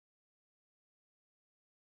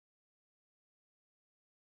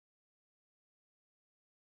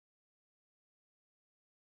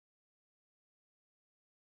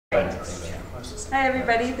Hi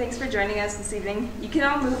everybody, thanks for joining us this evening. You can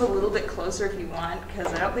all move a little bit closer if you want,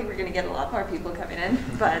 because I don't think we're going to get a lot more people coming in,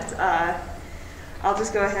 but I'll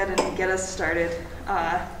just go ahead and get us started.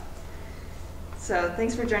 So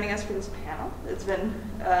thanks for joining us for this panel. It's been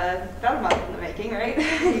about a month in the making, right?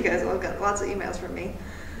 You guys all got lots of emails from me.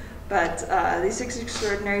 But these 6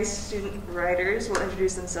 extraordinary student writers will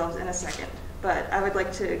introduce themselves in a second, but I would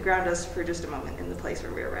like to ground us for just a moment in the place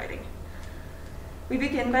where we are writing. We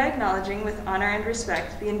begin by acknowledging with honor and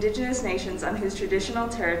respect the indigenous nations on whose traditional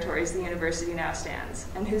territories the university now stands,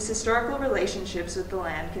 and whose historical relationships with the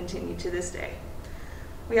land continue to this day.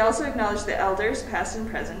 We also acknowledge the elders, past and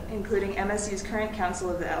present, including MSU's current Council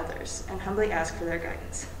of the Elders, and humbly ask for their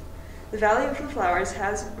guidance. The Valley of the Flowers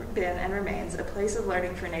has been and remains a place of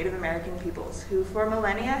learning for Native American peoples, who for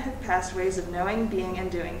millennia have passed ways of knowing, being, and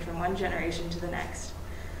doing from one generation to the next.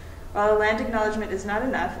 While a land acknowledgement is not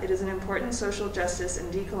enough, it is an important social justice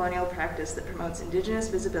and decolonial practice that promotes indigenous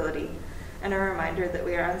visibility and a reminder that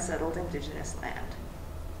we are unsettled indigenous land.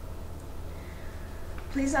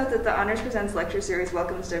 Please note that the Honors Presents lecture series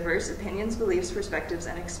welcomes diverse opinions, beliefs, perspectives,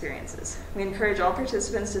 and experiences. We encourage all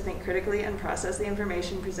participants to think critically and process the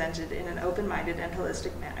information presented in an open-minded and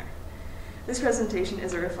holistic manner. This presentation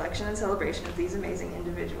is a reflection and celebration of these amazing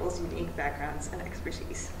individuals' unique backgrounds and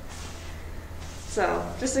expertise. So,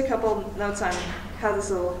 just a couple notes on how this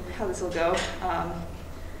will go.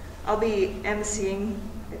 I'll be emceeing.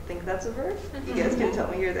 I think that's a verb. You guys can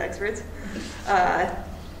tell me you're the experts.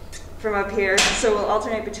 From up here, so we'll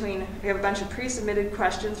alternate between. We have a bunch of pre-submitted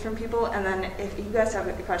questions from people, and then if you guys have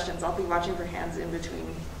any questions, I'll be watching for hands in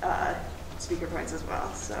between speaker points as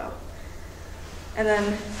well. So, and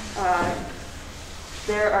then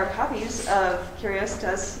there are copies of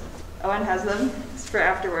Curiositas. Owen has them for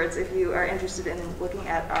afterwards if you are interested in looking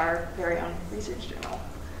at our very own research journal.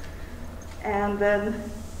 And then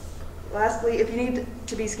lastly, if you need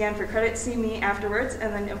to be scanned for credit, see me afterwards,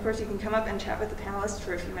 and then of course you can come up and chat with the panelists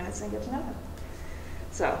for a few minutes and get to know them.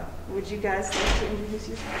 So, would you guys like to introduce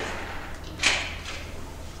yourselves?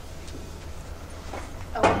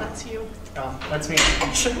 Owen, that's you. Oh, that's me.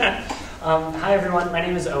 Hi everyone, my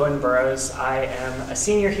name is Owen Burrows. I am a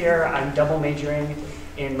senior here. I'm double majoring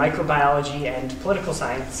in microbiology and political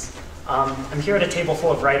science. I'm here at a table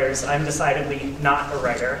full of writers. I'm decidedly not a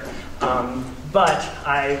writer, but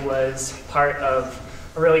I was part of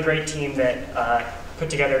a really great team that put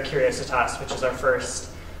together Curiositas, which is our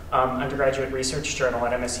first undergraduate research journal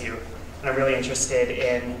at MSU. And I'm really interested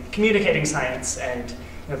in communicating science and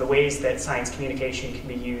the ways that science communication can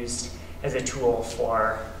be used as a tool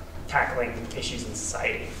for tackling issues in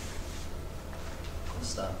society. Cool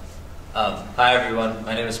stuff. Hi everyone,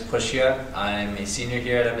 my name is Pushya. I'm a senior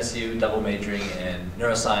here at MSU, double majoring in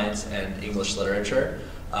neuroscience and English literature.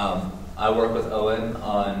 I work with Owen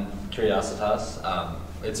on Curiositas.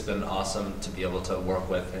 It's been awesome to be able to work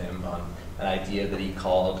with him on an idea that he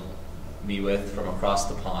called me with from across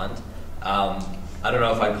the pond. I don't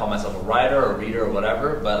know if I'd call myself a writer or reader or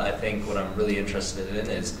whatever, but I think what I'm really interested in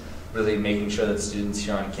is really making sure that students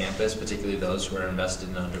here on campus, particularly those who are invested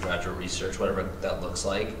in undergraduate research, whatever that looks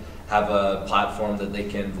like, have a platform that they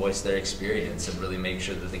can voice their experience and really make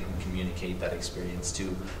sure that they can communicate that experience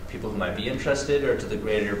to people who might be interested or to the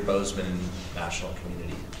greater Bozeman national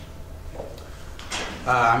community.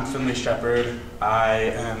 I'm Finley Shepard. I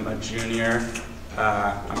am a junior.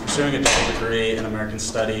 I'm pursuing a double degree in American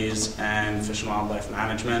Studies and Fish and Wildlife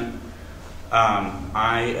Management.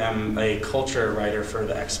 I am a culture writer for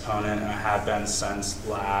the Exponent, and I have been since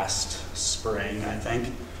last spring, I think.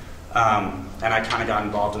 And I kind of got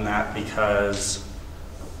involved in that because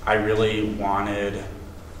I really wanted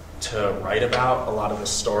to write about a lot of the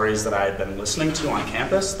stories that I had been listening to on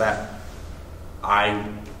campus that I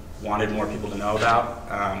wanted more people to know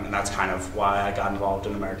about. And that's kind of why I got involved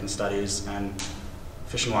in American Studies and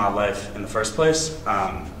Fish and Wildlife in the first place.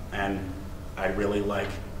 And I really like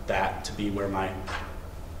that to be where my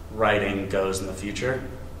writing goes in the future.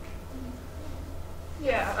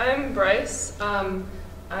 Yeah, I'm Bryce.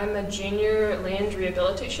 I'm a junior land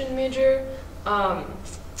rehabilitation major,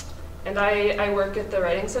 and I work at the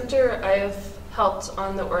Writing Center. I have helped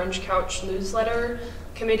on the Orange Couch newsletter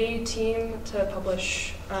committee team to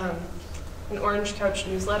publish an Orange Couch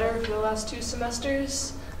newsletter for the last 2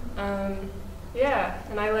 semesters. Yeah,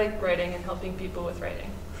 and I like writing and helping people with writing.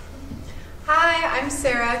 Hi, I'm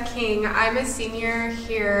Sarah King. I'm a senior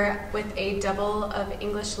here with a double of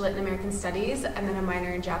English Lit and American Studies and then a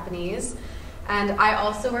minor in Japanese. And I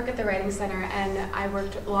also work at the Writing Center, and I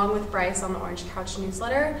worked along with Bryce on the Orange Couch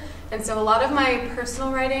newsletter. And so a lot of my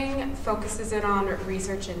personal writing focuses in on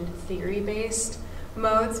research and theory-based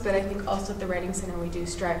modes, but I think also at the Writing Center we do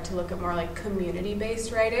strive to look at more like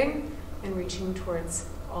community-based writing and reaching towards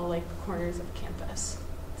all like corners of campus.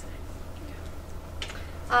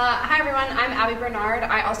 Hi everyone, I'm Abby Bernard.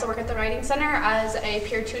 I also work at the Writing Center as a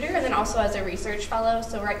peer tutor and then also as a research fellow.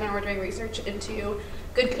 So right now we're doing research into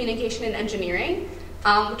good communication and engineering,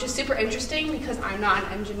 which is super interesting because I'm not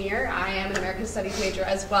an engineer. I am an American Studies major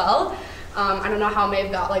as well. I don't know how I may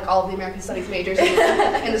have got like all of the American Studies majors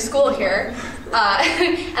in the school here.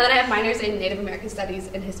 And then I have minors in Native American Studies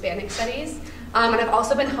and Hispanic Studies. And I've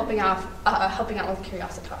also been helping out with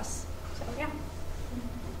Curiositas. So yeah.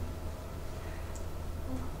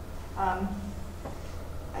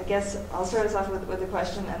 I guess I'll start us off with a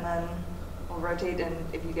question, and then we'll rotate in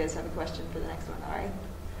if you guys have a question for the next one, all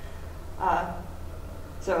right?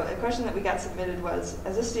 So a question that we got submitted was,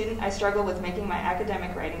 as a student, I struggle with making my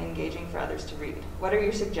academic writing engaging for others to read. What are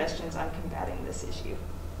your suggestions on combating this issue?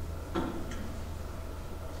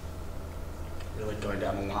 Really going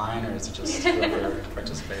down the line, or is it just whoever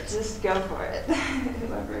participates? Just go for it,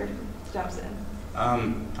 whoever jumps in.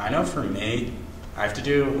 I know for me, I have to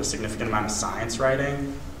do a significant amount of science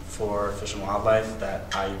writing for Fish and Wildlife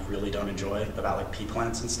that I really don't enjoy, about like pea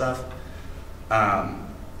plants and stuff.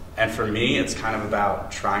 And for me, it's kind of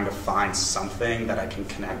about trying to find something that I can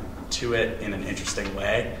connect to it in an interesting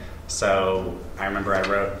way. So I remember I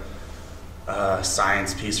wrote a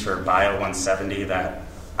science piece for Bio 170 that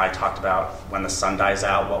I talked about when the sun dies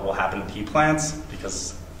out, what will happen to pea plants,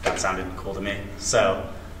 because that sounded cool to me. So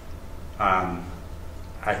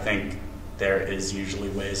I think there is usually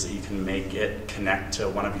ways that you can make it connect to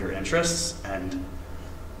one of your interests, and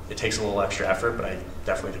it takes a little extra effort, but I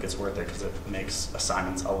definitely think it's worth it because it makes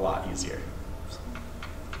assignments a lot easier.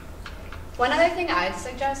 One other thing I'd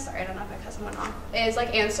suggest, sorry, I don't know if I cut someone off, is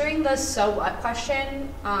like answering the so what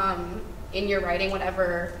question in your writing,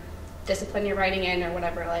 whatever discipline you're writing in or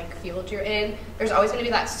whatever like field you're in. There's always going to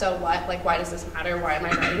be that so what, like why does this matter? Why am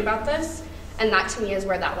I writing about this? And that to me is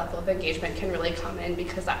where that level of engagement can really come in,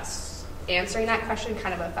 because that's answering that question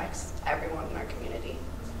kind of affects everyone in our community.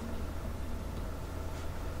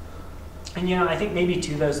 And you know, I think maybe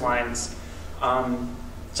to those lines,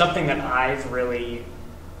 something that I've really,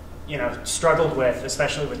 struggled with,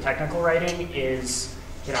 especially with technical writing, is,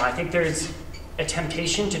 I think there's a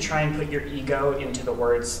temptation to try and put your ego into the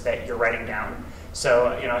words that you're writing down.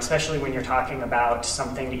 So, especially when you're talking about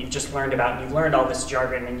something that you've just learned about, and you've learned all this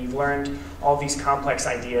jargon, and you've learned all these complex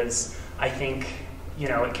ideas, I think,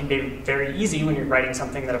 it can be very easy when you're writing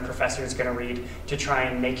something that a professor is going to read to try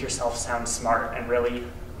and make yourself sound smart and really,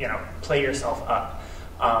 play yourself up.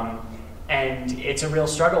 And it's a real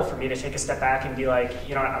struggle for me to take a step back and be like,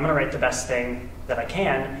 I'm going to write the best thing that I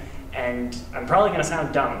can, and I'm probably going to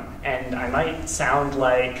sound dumb, and I might sound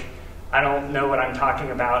like I don't know what I'm talking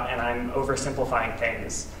about and I'm oversimplifying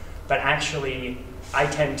things. But actually, I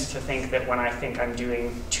tend to think that when I think I'm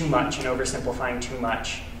doing too much and oversimplifying too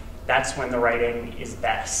much, that's when the writing is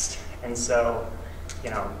best. And so,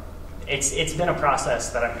 it's been a process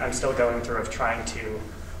that I'm still going through of trying to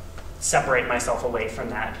separate myself away from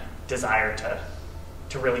that desire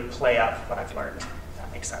to really play up what I've learned, if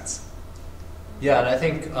that makes sense. Yeah, and I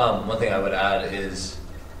think one thing I would add is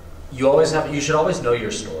you should always know your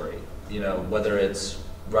story. Whether it's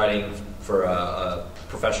writing for a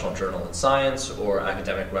professional journal in science or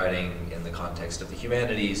academic writing in the context of the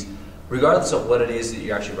humanities, regardless of what it is that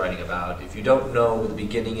you're actually writing about, if you don't know the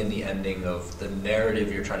beginning and the ending of the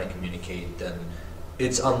narrative you're trying to communicate, then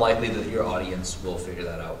it's unlikely that your audience will figure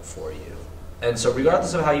that out for you. And so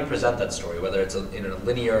regardless of how you present that story, whether it's in a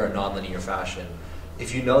linear or non-linear fashion,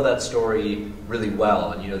 if you know that story really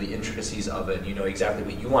well and you know the intricacies of it, and you know exactly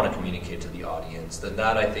what you want to communicate to the audience, then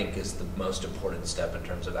that I think is the most important step in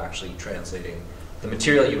terms of actually translating the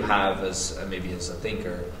material you have as maybe as a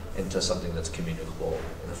thinker into something that's communicable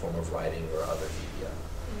in the form of writing or other media.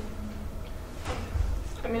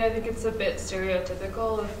 I think it's a bit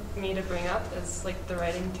stereotypical of me to bring up as like the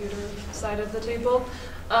writing tutor side of the table,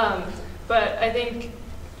 but I think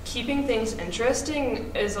keeping things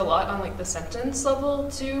interesting is a lot on like the sentence level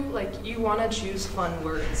too. Like you want to choose fun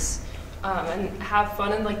words and have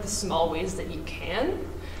fun in like the small ways that you can.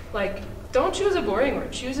 Like don't choose a boring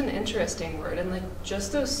word, choose an interesting word, and like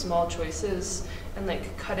just those small choices and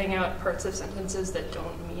like cutting out parts of sentences that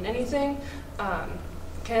don't mean anything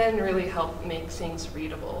can really help make things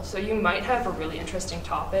readable. So you might have a really interesting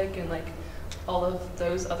topic and like all of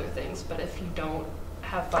those other things, but if you don't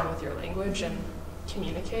have fun with your language and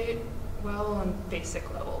communicate well on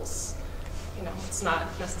basic levels, it's not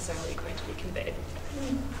necessarily going to be conveyed.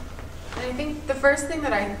 I I think the first thing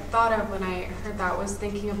that I thought of when I heard that was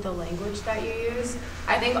thinking of the language that you use.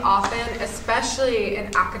 I think often, especially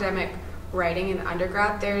in academic writing in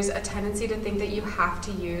undergrad, there's a tendency to think that you have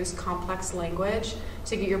to use complex language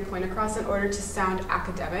to get your point across in order to sound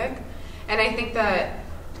academic. And I think that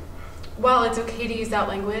while it's okay to use that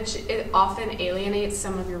language, it often alienates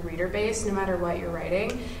some of your reader base no matter what you're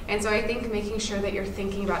writing. And so I think making sure that you're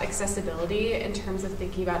thinking about accessibility in terms of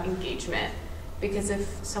thinking about engagement. Because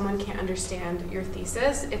if someone can't understand your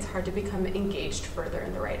thesis, it's hard to become engaged further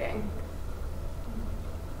in the writing.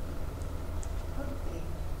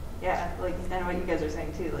 Yeah, like, and what you guys are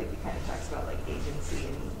saying too, like, it kind of talks about like agency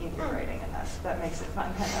in your writing, and that makes it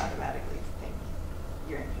fun kind of automatically to think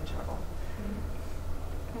you're in control.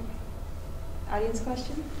 Okay. Audience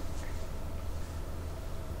question?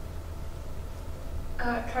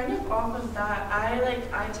 Kind of off of that,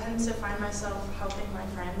 I tend to find myself helping my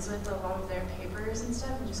friends with a lot of their papers and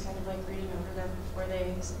stuff, and just kind of like reading over them before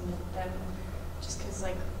they submit them, just because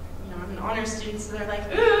like, you know, I'm an honors student, so they're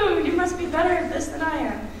like, ooh, you must be better at this than I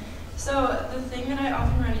am. So the thing that I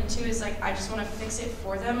often run into is like, I just want to fix it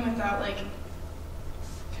for them without like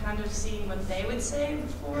kind of seeing what they would say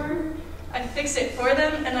before I fix it for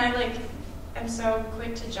them, and I like am so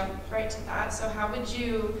quick to jump right to that. So how would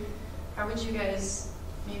you guys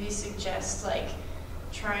maybe suggest like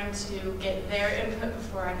trying to get their input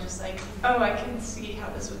before I'm just like, oh, I can see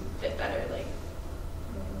how this would fit better, like,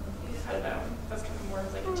 I don't know, that's kind of more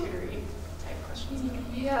of like a tutory type question.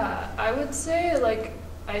 Yeah, I would say like,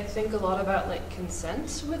 I think a lot about like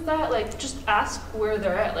consent with that, like just ask where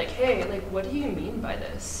they're at, like, hey, like what do you mean by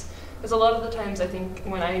this? Because a lot of the times I think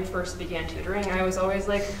when I first began tutoring, I was always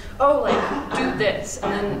like, oh, like do this.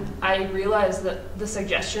 And then I realized that the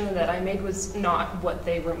suggestion that I made was not what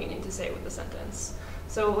they were meaning to say with the sentence.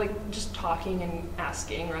 So like just talking and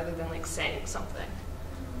asking rather than like saying something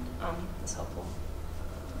is helpful.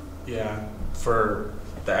 Yeah, for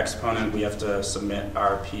the Exponent, we have to submit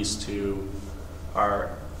our piece to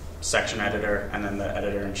our section editor and then the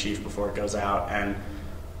editor-in-chief before it goes out. And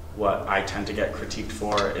what I tend to get critiqued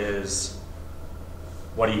for is,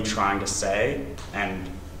 what are you trying to say, and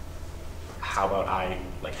how about I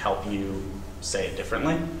like help you say it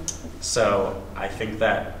differently? So I think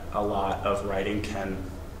that a lot of writing can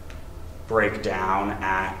break down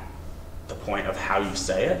at the point of how you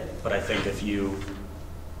say it, but I think if you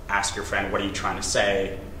ask your friend, what are you trying to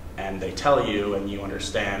say, and they tell you and you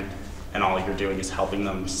understand, and all you're doing is helping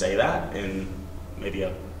them say that in maybe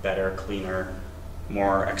a better, cleaner,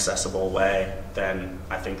 more accessible way, then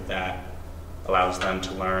I think that allows them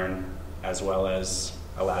to learn as well as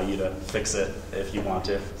allow you to fix it if you want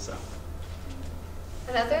to. So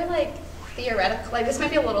another like theoretical, like this might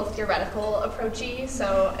be a little theoretical approachy,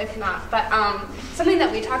 so if not, but something that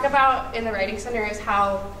we talk about in the Writing Center is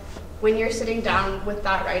how when you're sitting down with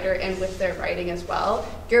that writer and with their writing as well,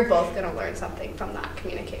 you're both going to learn something from that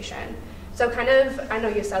communication. So kind of, I know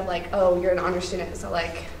you said like, oh, you're an honor student, so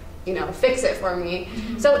like, you know, fix it for me.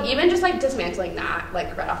 So even just like dismantling that,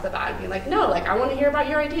 like right off the bat and being like, no, like I want to hear about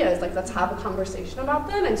your ideas. Like let's have a conversation about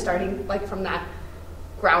them, and starting like from that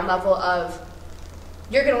ground level of,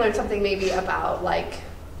 you're going to learn something maybe about like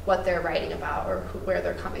what they're writing about or where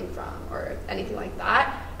they're coming from or anything like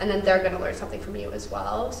that. And then they're going to learn something from you as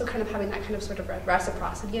well. So kind of having that kind of sort of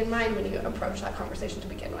reciprocity in mind when you approach that conversation to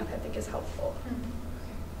begin with, I think is helpful.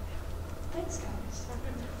 Thanks, guys.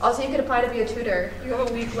 Also, you could apply to be a tutor. You have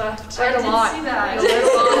a week left. Learn a lot. See that. You'll learn a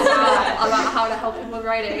lot about how to help people with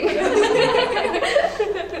writing.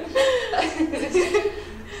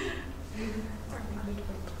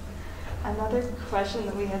 Another question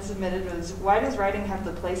that we had submitted was, why does writing have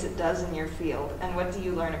the place it does in your field, and what do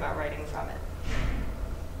you learn about writing from it?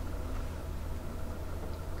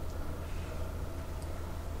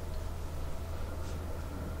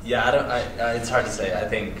 Yeah, it's hard to say. I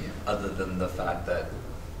think other than the fact that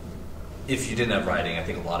if you didn't have writing, I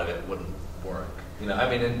think a lot of it wouldn't work. You know, I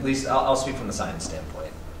mean, at least I'll speak from the science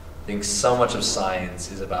standpoint. I think so much of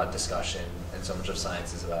science is about discussion, and so much of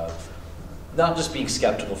science is about not just being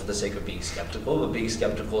skeptical for the sake of being skeptical, but being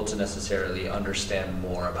skeptical to necessarily understand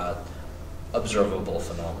more about observable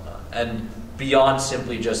phenomena. And beyond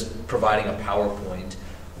simply just providing a PowerPoint,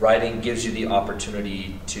 writing gives you the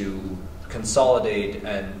opportunity to consolidate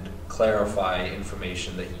and clarify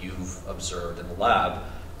information that you've observed in the lab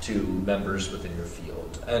to members within your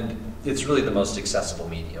field. And it's really the most accessible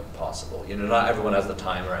medium possible. You know, not everyone has the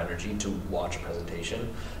time or energy to watch a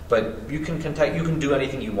presentation, but you can do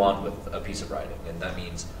anything you want with a piece of writing, and that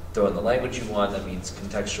means throw in the language you want, that means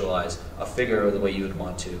contextualize a figure the way you would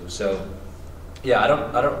want to. So Yeah,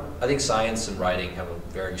 I think science and writing have a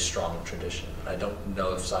very strong tradition. I don't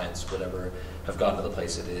know if science would ever have gotten to the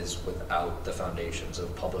place it is without the foundations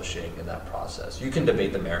of publishing and that process. You can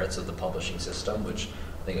debate the merits of the publishing system, which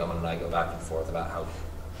I think Owen and I go back and forth about how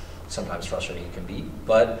sometimes frustrating it can be,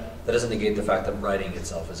 but that doesn't negate the fact that writing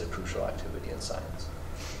itself is a crucial activity in science.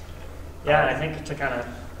 Yeah, I think to kind of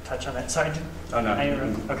touch on that, sorry. Oh, no.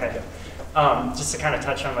 Okay. Just to kind of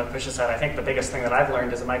touch on what Pusha said, I think the biggest thing that I've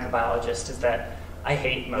learned as a microbiologist is that I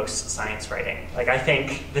hate most science writing. Like, I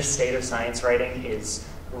think the state of science writing is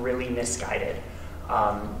really misguided.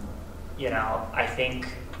 I think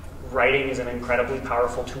writing is an incredibly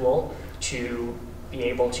powerful tool to be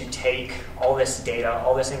able to take all this data,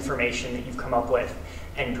 all this information that you've come up with,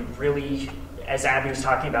 and really, as Abby was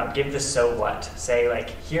talking about, give the so what. Say, like,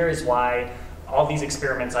 here is why all these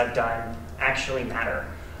experiments I've done actually matter.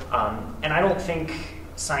 And I don't think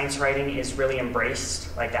science writing is really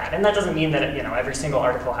embraced like that. And that doesn't mean that every single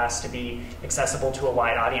article has to be accessible to a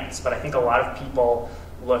wide audience, but I think a lot of people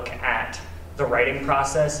look at the writing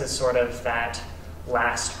process as sort of that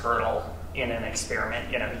last hurdle in an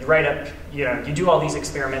experiment. You write up, you do all these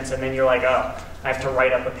experiments, and then you're like, oh, I have to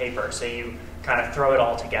write up a paper. So you kind of throw it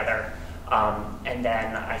all together. And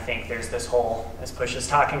then I think there's this whole, as Push is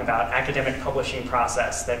talking about, academic publishing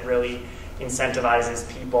process that really incentivizes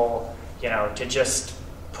people, to just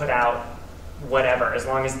put out whatever. As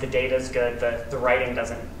long as the data is good, the writing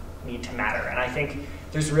doesn't need to matter. And I think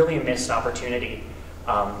there's really a missed opportunity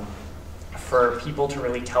for people to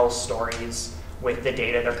really tell stories with the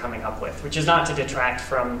data they're coming up with, which is not to detract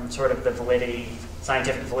from sort of the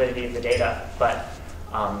scientific validity of the data, but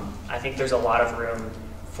I think there's a lot of room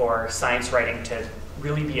for science writing to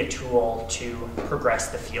really be a tool to progress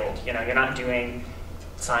the field. You're not doing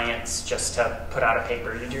science just to put out a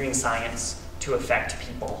paper. You're doing science to affect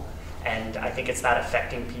people. And I think it's that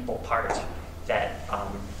affecting people part that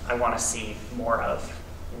I want to see more of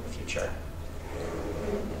in the future.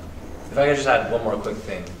 If I could just add one more quick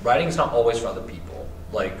thing. Writing is not always for other people.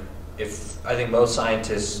 Like, I think most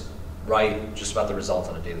scientists write just about the results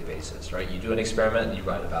on a daily basis, right? You do an experiment and you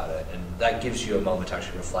write about it, and that gives you a moment to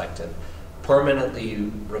actually reflect and permanently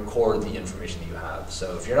record the information that you have.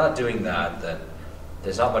 So if you're not doing that, then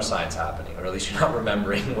there's not much science happening, or at least you're not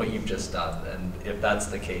remembering what you've just done. And if that's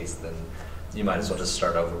the case, then you might as well just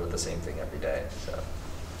start over with the same thing every day. So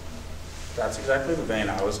that's exactly the vein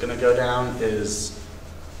I was going to go down.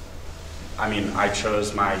 I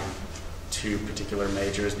chose my two particular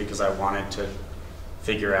majors because I wanted to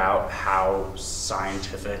figure out how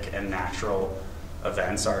scientific and natural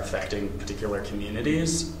events are affecting particular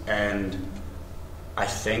communities. And I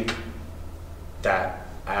think that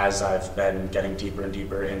as I've been getting deeper and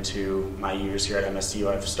deeper into my years here at MSU,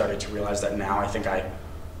 I've started to realize that now I think I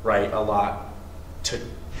write a lot to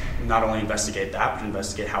not only investigate that, but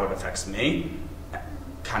investigate how it affects me,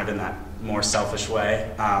 kind of in that more selfish way,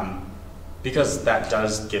 because that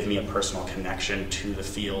does give me a personal connection to the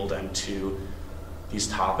field and to these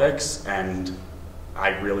topics, and I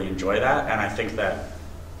really enjoy that. And I think that,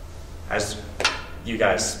 as you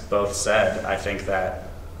guys both said, I think that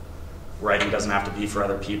writing doesn't have to be for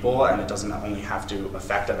other people, and it doesn't only have to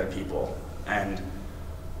affect other people. And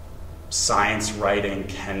science writing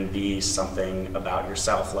can be something about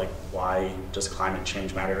yourself, like, why does climate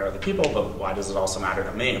change matter to other people, but why does it also matter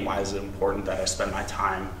to me, and why is it important that I spend my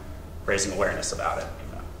time raising awareness about it,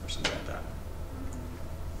 or something like that.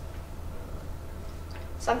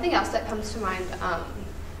 Something else that comes to mind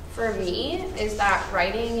for me is that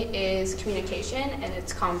writing is communication and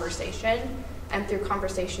it's conversation, and through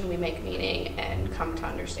conversation we make meaning and come to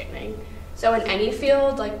understanding. So in any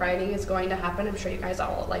field, like, writing is going to happen. I'm sure you guys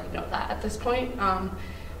all know that at this point.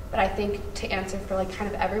 But I think to answer for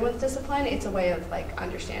kind of everyone's discipline, it's a way of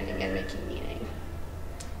understanding and making meaning.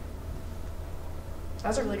 That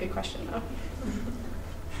was a really good question, though.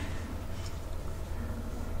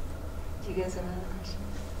 Do you guys have another question?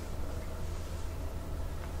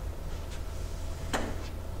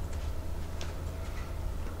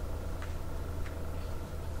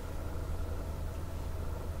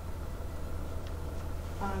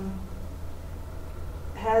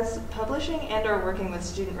 Has publishing and or working with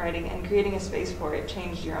student writing and creating a space for it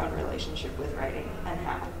changed your own relationship with writing, and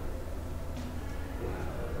how?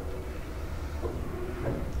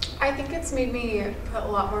 I think it's made me put a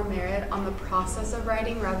lot more merit on the process of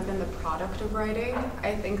writing rather than the product of writing.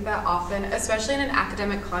 I think that often, especially in an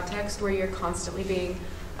academic context where you're constantly being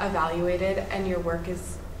evaluated and your work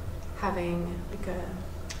is having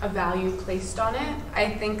a value placed on it,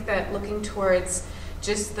 I think that looking towards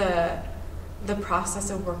just the process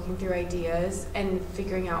of working through ideas and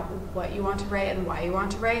figuring out what you want to write and why you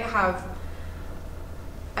want to write have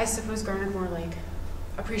I suppose, garnered more like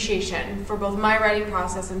appreciation for both my writing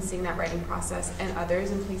process and seeing that writing process and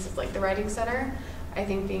others in places like the Writing Center. I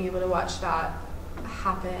think being able to watch that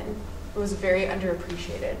happen was very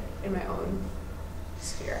underappreciated in my own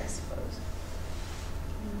sphere, I suppose.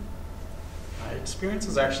 My experience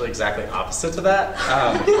is actually exactly opposite to that.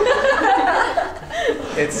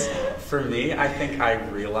 It's, for me, I think I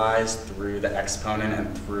realized through the Exponent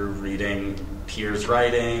and through reading peers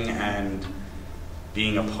writing and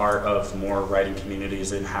being a part of more writing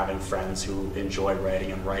communities and having friends who enjoy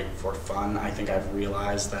writing and write for fun, I think I've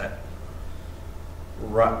realized that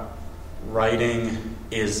writing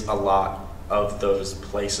is a lot of those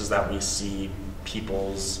places that we see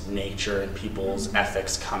people's nature and people's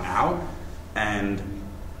ethics come out. And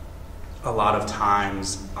a lot of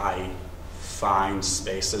times I find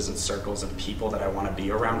spaces and circles and people that I want to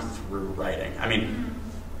be around through writing. I mean,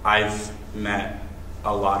 I've met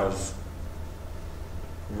a lot of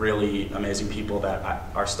really amazing people that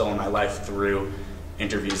are still in my life through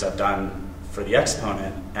interviews I've done for the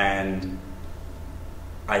Exponent, and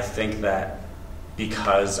I think that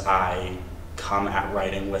because I come at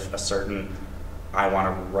writing with a certain, I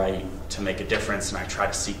want to write to make a difference, and I try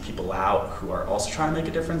to seek people out who are also trying to make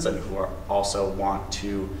a difference and who are also want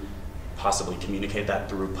to possibly communicate that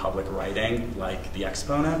through public writing, like the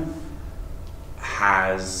Exponent,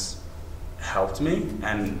 has helped me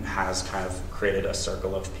and has kind of created a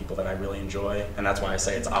circle of people that I really enjoy. And that's why I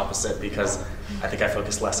say it's opposite, because I think I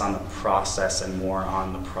focus less on the process and more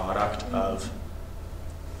on the product of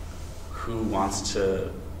who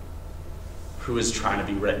is trying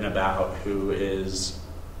to be written about, who is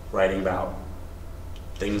writing about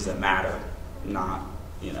things that matter, not,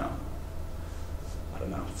 I don't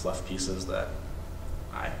know, fluff pieces that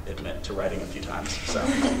I admit to writing a few times, so.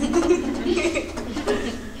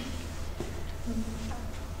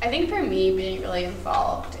 I think for me, being really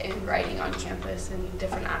involved in writing on campus in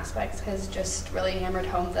different aspects has just really hammered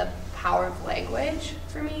home the power of language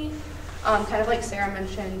for me. Kind of like Sarah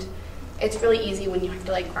mentioned, it's really easy when you have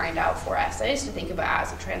to like grind out 4 essays to think of it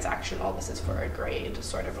as a transactional, this is for a grade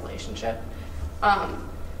sort of relationship.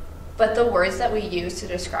 But the words that we use to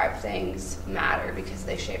describe things matter because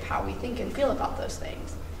they shape how we think and feel about those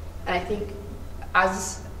things. And I think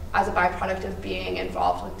as a byproduct of being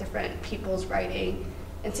involved with different people's writing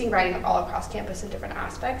and seeing writing all across campus in different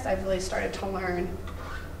aspects, I've really started to learn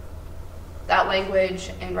that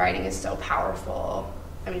language and writing is so powerful.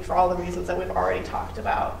 I mean, for all the reasons that we've already talked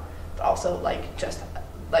about, but also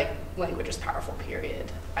language is powerful,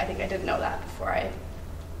 period. I think I didn't know that before I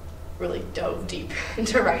really dove deep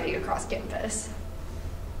into writing across campus.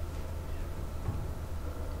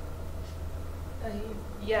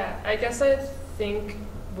 Yeah, I guess I think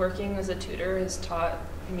working as a tutor has taught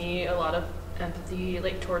me a lot of empathy,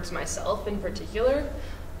 towards myself in particular,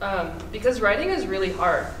 because writing is really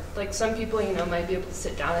hard. Like, some people, might be able to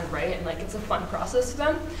sit down and write, and it's a fun process to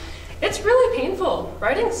them. It's really painful.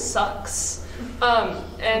 Writing sucks.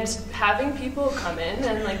 And having people come in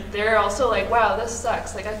and they're also wow, this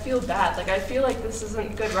sucks. I feel bad. I feel like this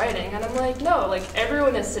isn't good writing. And I'm no,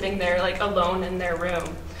 everyone is sitting there alone in their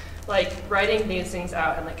room, writing these things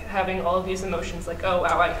out and having all of these emotions oh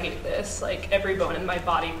wow, I hate this. Every bone in my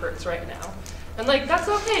body hurts right now. And that's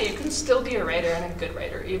okay. You can still be a writer and a good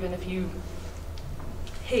writer even if you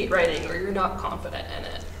hate writing or you're not confident in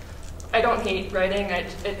it. I don't hate writing.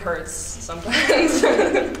 It hurts sometimes.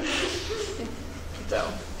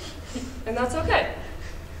 So, and that's okay.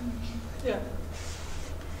 Yeah.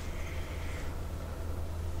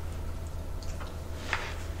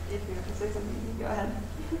 If you have to say something, you go ahead.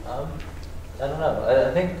 I don't know.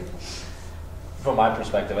 I think, from my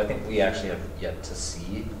perspective, I think we actually have yet to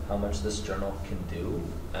see how much this journal can do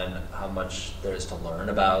and how much there is to learn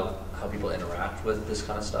about how people interact with this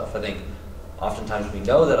kind of stuff. I think oftentimes we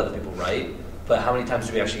know that other people write, but how many times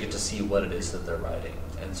do we actually get to see what it is that they're writing?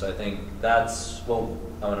 And so I think that's what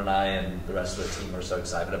Owen and I and the rest of the team are so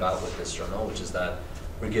excited about with this journal, which is that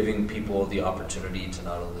we're giving people the opportunity to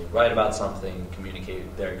not only write about something,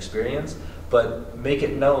 communicate their experience, but make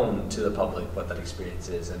it known to the public what that experience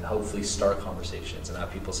is and hopefully start conversations and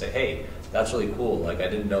have people say, hey, that's really cool. I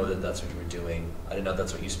didn't know that that's what you were doing. I didn't know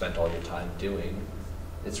that's what you spent all your time doing.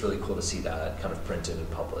 It's really cool to see that kind of printed and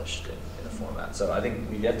published in a format. So I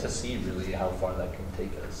think we get to see really how far that can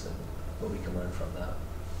take us and what we can learn from that.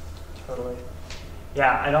 Totally.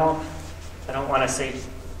 Yeah, I don't want to say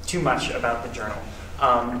too much about the journal,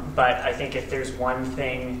 but I think if there's one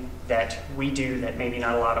thing that we do that maybe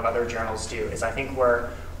not a lot of other journals do is I think we're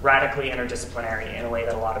radically interdisciplinary in a way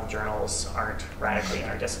that a lot of journals aren't radically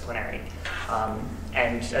interdisciplinary.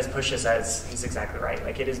 And as Pusha says, he's exactly right.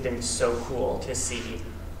 It has been so cool to see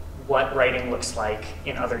what writing looks like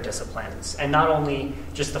in other disciplines. And not only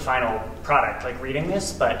just the final product, like reading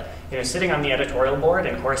this, but sitting on the editorial board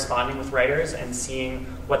and corresponding with writers and seeing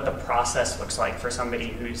what the process looks like for somebody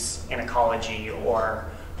who's in ecology, or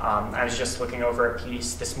I was just looking over a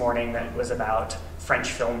piece this morning that was about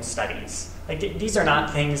French film studies. Like these are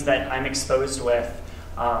not things that I'm exposed with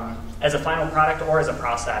as a final product or as a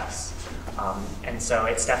process. And so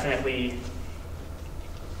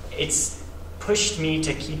it's pushed me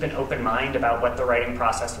to keep an open mind about what the writing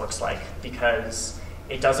process looks like, because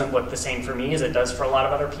it doesn't look the same for me as it does for a lot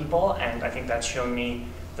of other people, and I think that's shown me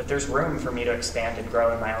that there's room for me to expand and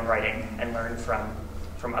grow in my own writing and learn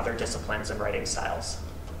from other disciplines and writing styles.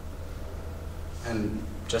 And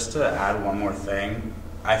just to add one more thing,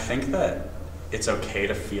 I think that it's okay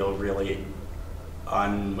to feel really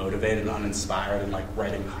unmotivated and uninspired, and like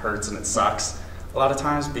writing hurts and it sucks a lot of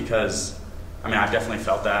times, because I've definitely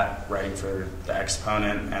felt that writing for the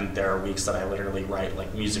Exponent, and there are weeks that I literally write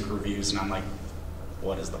like music reviews and I'm like,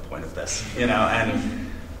 what is the point of this?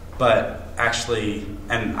 But actually,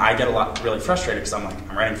 and I get really frustrated because I'm like,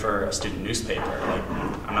 I'm writing for a student newspaper, like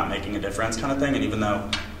I'm not making a difference kind of thing. And even though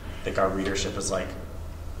I think our readership is like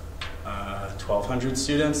 1,200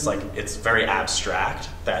 students, like it's very abstract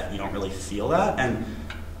that you don't really feel that. And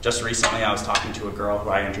just recently I was talking to a girl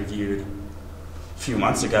who I interviewed a few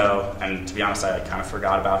months ago, and to be honest, I kind of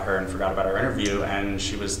forgot about her and forgot about our interview, and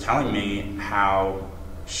she was telling me how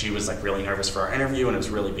she was like really nervous for our interview, and it was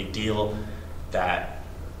a really big deal that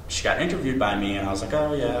she got interviewed by me, and I was like,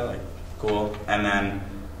 oh yeah, like cool. And then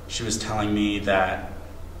she was telling me that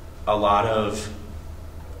a lot of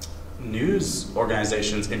news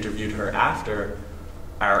organizations interviewed her after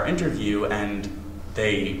our interview, and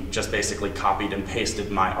they just basically copied and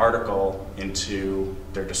pasted my article into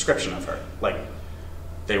their description of her. Like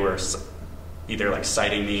they were either like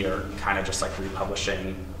citing me or kind of just like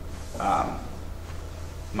republishing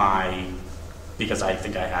because I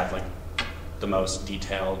think I had like the most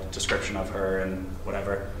detailed description of her and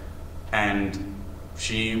whatever. And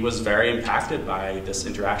she was very impacted by this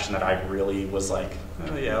interaction that I really was like,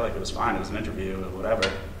 oh yeah, like it was fine, it was an interview, whatever.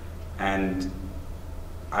 And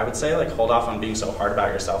I would say like hold off on being so hard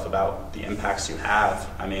about yourself about the impacts you have.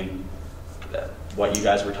 What you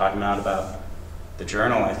guys were talking about the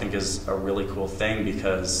journal, I think is a really cool thing,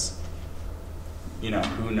 because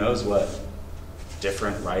who knows what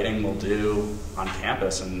different writing will do on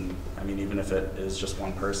campus. And even if it is just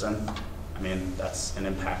one person, that's an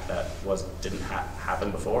impact that didn't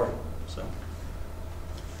happen before. So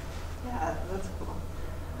yeah, that's cool.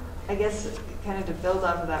 I guess kind of to build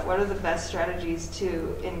off of that, what are the best strategies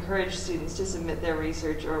to encourage students to submit their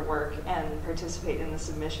research or work and participate in the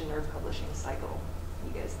submission or publishing cycle,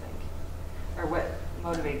 you guys think? Or what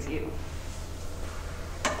motivates you?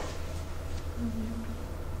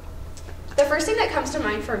 The first thing that comes to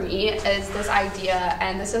mind for me is this idea,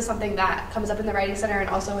 and this is something that comes up in the Writing Center and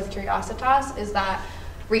also with Curiositas, is that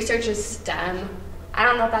research is STEM. I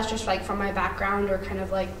don't know if that's just like from my background or kind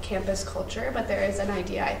of like campus culture, but there is an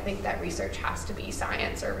idea, I think, that research has to be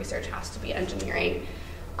science or research has to be engineering.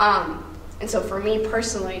 And so for me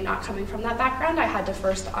personally, not coming from that background, I had to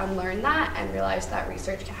first unlearn that and realize that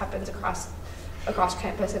research happens across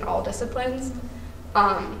campus in all disciplines.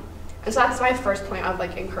 And so that's my first point of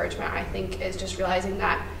like encouragement, I think, is just realizing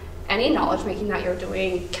that any knowledge making that you're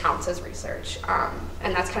doing counts as research.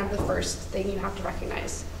 And that's kind of the first thing you have to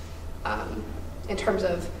recognize in terms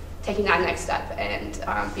of taking that next step and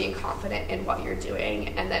being confident in what you're doing,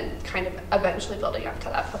 and then kind of eventually building up to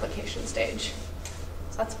that publication stage.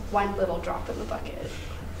 So that's one little drop in the bucket.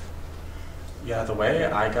 Yeah, the way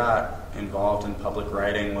I got involved in public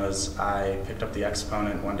writing was I picked up the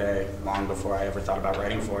Exponent one day, long before I ever thought about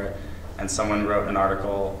writing for it, and someone wrote an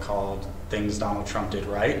article called Things Donald Trump Did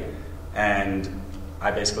Right, and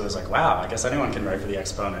I basically was like, wow, I guess anyone can write for the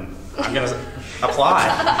Exponent. I'm going to apply.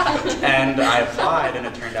 And I applied, and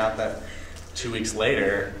it turned out that 2 weeks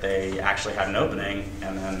later, they actually had an opening,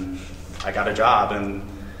 and then I got a job, and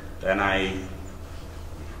then I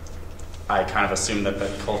kind of assumed that the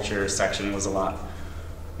culture section was a lot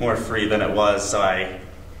more free than it was, so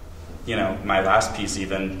my last piece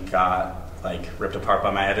even got ripped apart by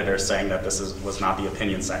my editor saying that this was not the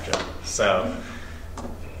opinion section. So,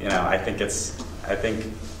 I think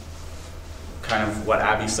kind of what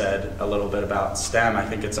Abby said a little bit about STEM, I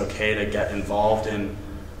think it's okay to get involved in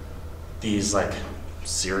these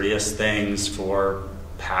serious things for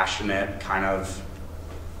passionate, kind of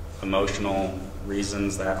emotional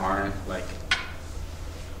reasons that aren't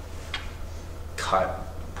cut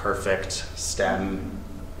perfect STEM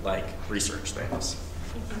research things.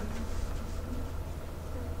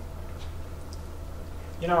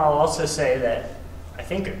 I'll also say that I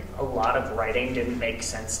think a lot of writing didn't make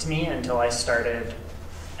sense to me until I started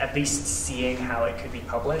at least seeing how it could be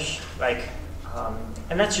published.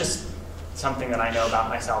 And that's just something that I know about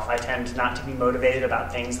myself. I tend not to be motivated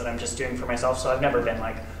about things that I'm just doing for myself, so I've never been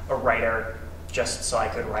like a writer just so I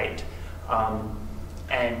could write.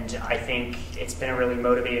 And I think it's been a really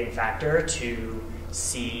motivating factor to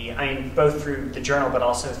see, both through the journal but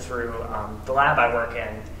also through the lab I work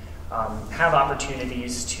in, have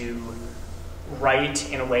opportunities to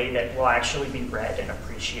write in a way that will actually be read and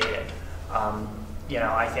appreciated.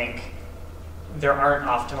 I think there aren't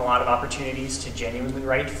often a lot of opportunities to genuinely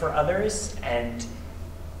write for others, and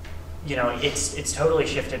it's totally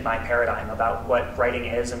shifted my paradigm about what writing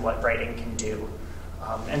is and what writing can do.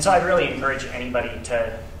 And so I'd really encourage anybody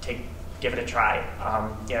to give it a try.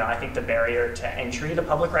 I think the barrier to entry to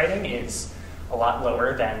public writing is a lot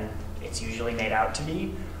lower than it's usually made out to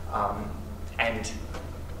be. And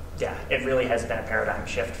yeah, it really has been a paradigm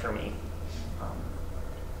shift for me.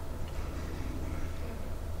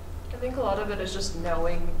 I think a lot of it is just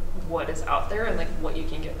knowing what is out there and what you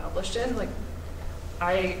can get published in.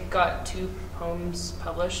 I got 2 poems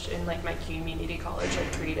published in my community college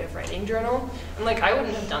creative writing journal, and I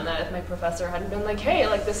wouldn't have done that if my professor hadn't been hey,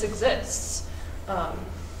 this exists. I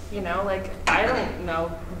don't know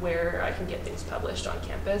where I can get things published on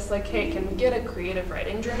campus. Hey, can we get a creative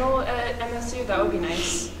writing journal at MSU? That would be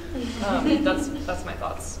nice. That's my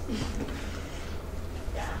thoughts.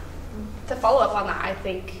 Yeah. To follow up on that, I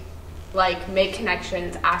think make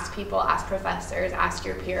connections, ask people, ask professors, ask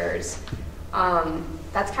your peers.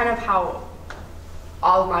 That's kind of how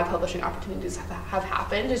all of my publishing opportunities have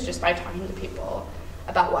happened, is just by talking to people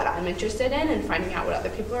about what I'm interested in and finding out what other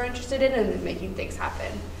people are interested in and then making things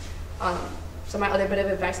happen. So my other bit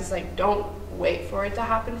of advice is don't wait for it to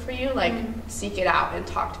happen for you. Seek it out and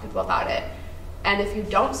talk to people about it. And if you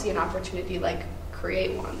don't see an opportunity,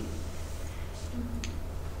 create one.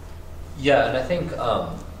 Yeah, and I think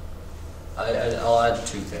I'll add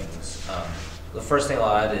 2 things. The first thing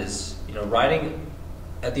I'll add is, writing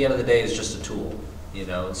at the end of the day is just a tool.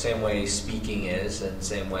 Same way speaking is, and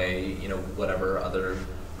same way, whatever other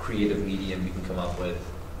creative medium you can come up with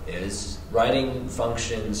is. Writing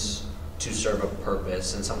functions to serve a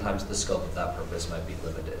purpose, and sometimes the scope of that purpose might be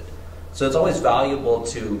limited. So it's always valuable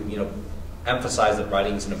to, emphasize that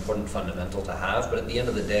writing is an important fundamental to have, but at the end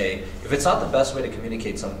of the day, if it's not the best way to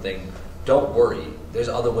communicate something, don't worry. There's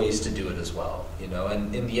other ways to do it as well,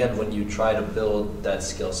 and in the end, when you try to build that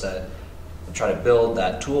skill set and try to build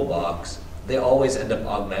that toolbox, they always end up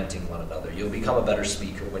augmenting one another. You'll become a better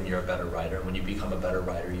speaker when you're a better writer, and when you become a better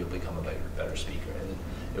writer, you'll become a better speaker, and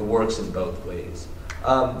it works in both ways.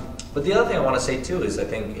 But the other thing I want to say too is I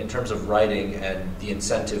think in terms of writing and the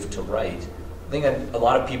incentive to write, I think a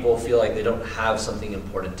lot of people feel like they don't have something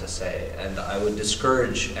important to say, and I would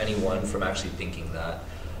discourage anyone from actually thinking that.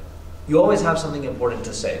 You always have something important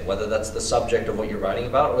to say, whether that's the subject of what you're writing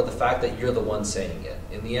about or the fact that you're the one saying it.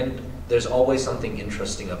 In the end, there's always something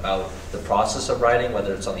interesting about the process of writing,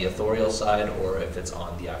 whether it's on the authorial side or if it's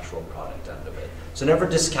on the actual product end of it. So never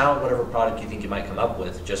discount whatever product you think you might come up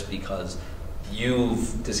with just because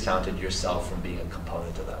you've discounted yourself from being a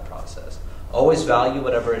component of that process. Always value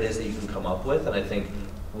whatever it is that you can come up with, and I think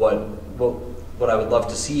what I would love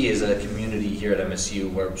to see is a community here at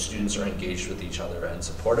MSU where students are engaged with each other and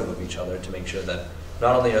supportive of each other to make sure that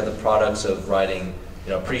not only are the products of writing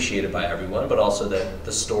appreciated by everyone, but also that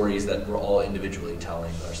the stories that we're all individually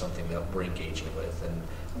telling are something that we're engaging with and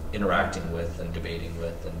interacting with and debating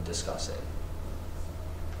with and discussing.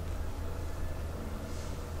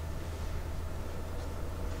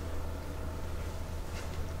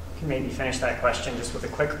 Can maybe finish that question just with a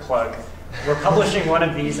quick plug. We're publishing one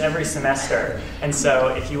of these every semester, and so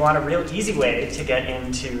if you want a real easy way to get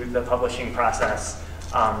into the publishing process,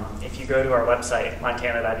 if you go to our website,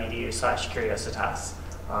 montana.edu/Curiositas,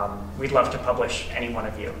 we'd love to publish any one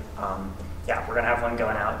of you. Yeah, we're going to have one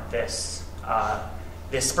going out this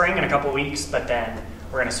spring in a couple weeks, but then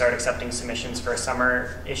we're going to start accepting submissions for a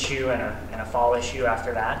summer issue and a fall issue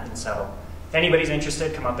after that. And so if anybody's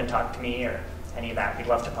interested, come up and talk to me or any of that. We'd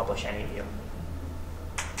love to publish any of you.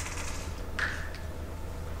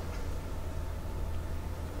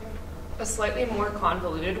 A slightly more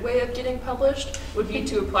convoluted way of getting published would be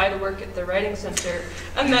to apply to work at the Writing Center,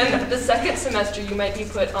 and then the second semester you might be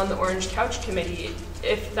put on the Orange Couch Committee,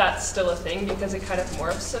 if that's still a thing, because it kind of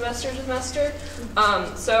morphs semester to semester.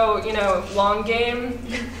 So, long game.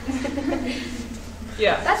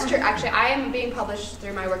 Yeah. That's true. Actually, I am being published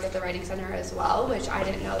through my work at the Writing Center as well, which I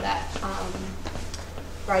didn't know that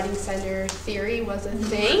Writing Center theory was a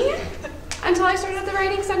thing until I started at the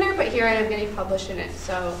Writing Center, but here I am getting published in it,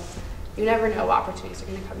 so you never know what opportunities are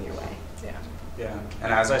going to come your way. Yeah. Yeah,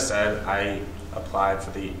 and as I said, I applied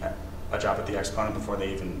for a job at the Exponent before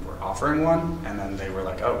they even were offering one, and then they were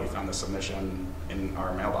like, oh, we found the submission in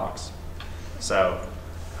our mailbox. So,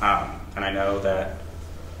 and I know that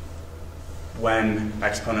when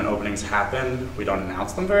Exponent openings happen, we don't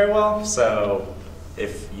announce them very well, so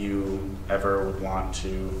if you ever would want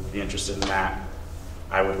to be interested in that,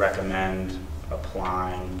 I would recommend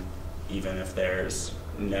applying even if there's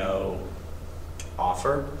no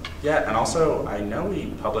offer yet. And also, I know we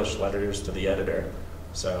publish letters to the editor,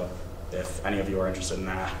 so if any of you are interested in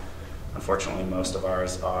that, unfortunately most of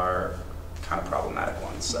ours are kind of problematic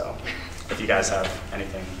ones, so if you guys have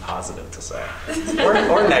anything positive to say,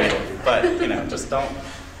 or negative, but you know, just don't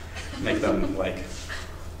make them like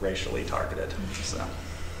racially targeted. So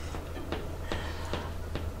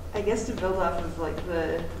I guess to build off of like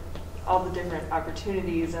all the different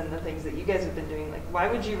opportunities and the things that you guys have been doing, like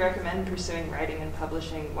why would you recommend pursuing writing and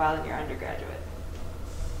publishing while in your undergraduate?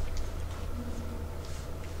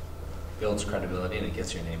 Builds credibility and it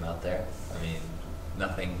gets your name out there. I mean,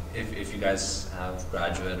 nothing, if you guys have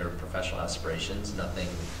graduate or professional aspirations, nothing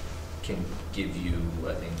can give you,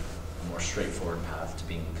 I think, a more straightforward path to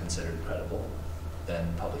being considered credible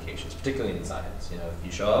than publications, particularly in science. You know, if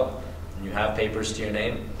you show up and you have papers to your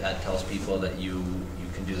name, that tells people that you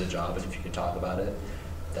can do the job, and if you can talk about it,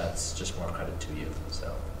 that's just more credit to you.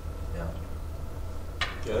 So, yeah.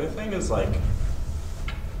 the other thing is like,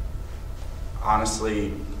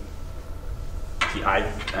 honestly,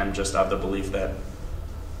 I am just of the belief that,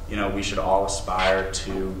 you know, we should all aspire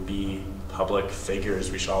to be public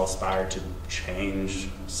figures. We should all aspire to change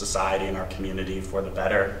society and our community for the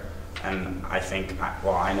better. And I think,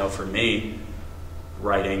 well, I know for me,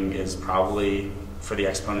 writing is probably, for the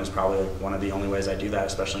Exponent, is probably one of the only ways I do that,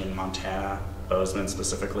 especially in Montana, Bozeman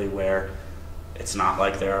specifically, where it's not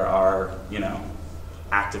like there are, you know,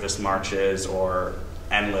 activist marches or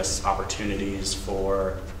endless opportunities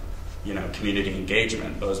for, you know, community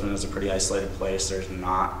engagement. Bozeman is a pretty isolated place. There's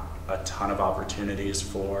not a ton of opportunities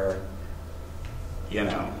for, you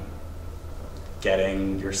know,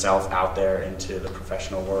 getting yourself out there into the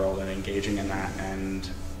professional world and engaging in that. And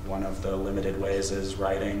one of the limited ways is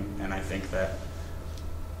writing. And I think that,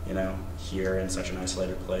 you know, here in such an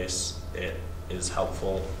isolated place, it is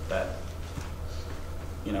helpful that,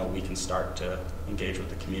 you know, we can start to engage with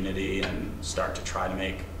the community and start to try to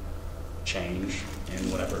make change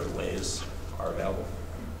in whatever ways are available.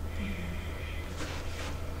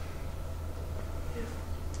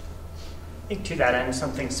 I think to that end,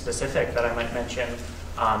 something specific that I might mention,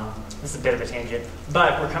 this is a bit of a tangent,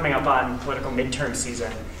 but we're coming up on political midterm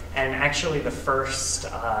season, and actually the first,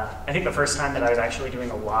 I think the first time that I was actually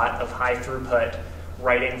doing a lot of high throughput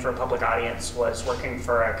writing for a public audience was working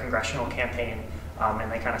for a congressional campaign,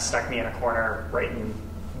 and they kind of stuck me in a corner writing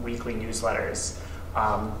weekly newsletters,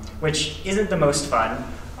 which isn't the most fun,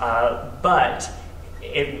 but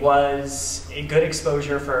it was a good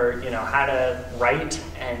exposure for, you know, how to write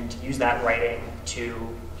and use that writing to,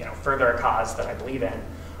 you know, further a cause that I believe in.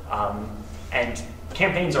 And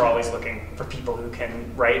campaigns are always looking for people who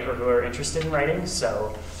can write or who are interested in writing,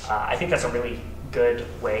 so I think that's a really good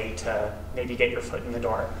way to maybe get your foot in the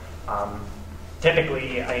door.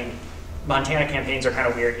 Typically, I mean, Montana campaigns are kind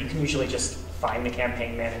of weird. You can usually just find the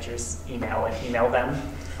campaign manager's email and email them.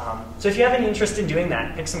 So if you have any interest in doing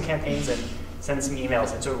that, pick some campaigns and send some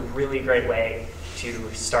emails. It's a really great way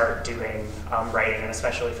to start doing writing, and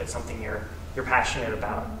especially if it's something you're passionate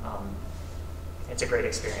about. It's a great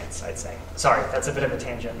experience, I'd say. Sorry, that's a bit of a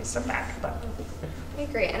tangent and step back, but. I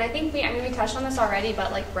agree, and I think we touched on this already,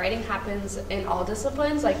 but like writing happens in all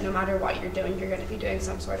disciplines. Like no matter what you're doing, you're going to be doing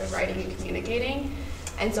some sort of writing and communicating.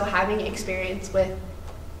 And so having experience with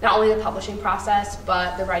not only the publishing process,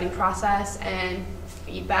 but the writing process and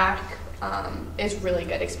feedback is really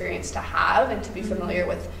good experience to have and to be familiar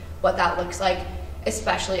with what that looks like,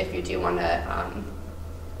 especially if you do want to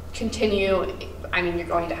continue. I mean, you're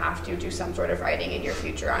going to have to do some sort of writing in your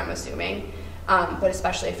future, I'm assuming, but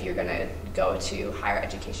especially if you're going to go to higher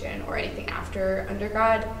education or anything after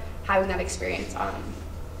undergrad, having that experience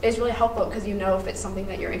is really helpful because you know if it's something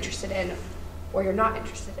that you're interested in or you're not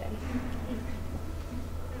interested in.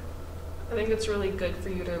 I think it's really good for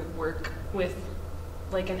you to work with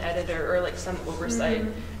like an editor or like some oversight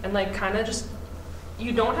and like kind of just,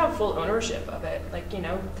 you don't have full ownership of it. Like, you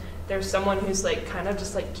know, there's someone who's like kind of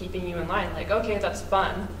just like keeping you in line, like, okay, that's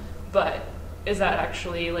fun, but is that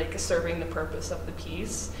actually like serving the purpose of the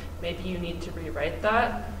piece? Maybe you need to rewrite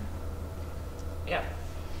that. Yeah,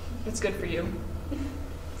 it's good for you.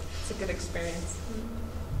 It's a good experience.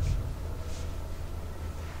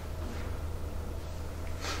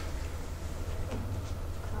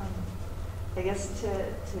 I guess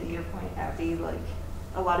to your point, Abby, like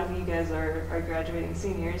a lot of you guys are graduating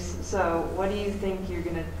seniors. So what do you think you're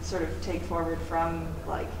going to sort of take forward from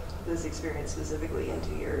like this experience specifically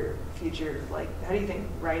into your future? Like, how do you think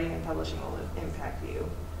writing and publishing will impact you?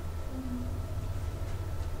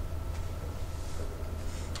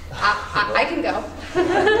 I can go.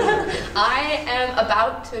 I am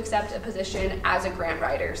about to accept a position as a grant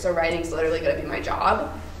writer, so writing is literally going to be my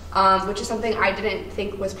job, which is something I didn't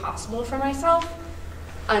think was possible for myself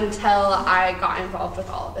until I got involved with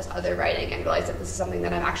all of this other writing and realized that this is something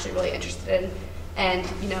that I'm actually really interested in, and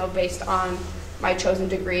you know, based on my chosen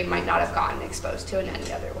degree, might not have gotten exposed to in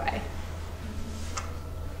any other way.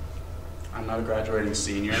 I'm not a graduating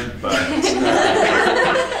senior, but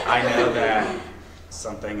I know that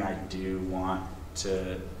something I do want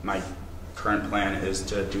to, my current plan is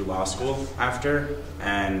to do law school after,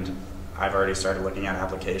 and I've already started looking at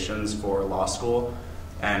applications for law school,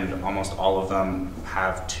 and almost all of them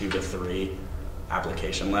have 2 to 3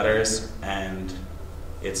 application letters, and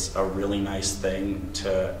it's a really nice thing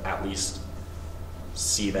to at least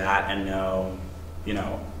see that and know, you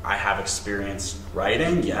know, I have experience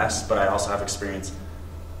writing, yes, but I also have experience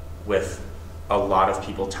with a lot of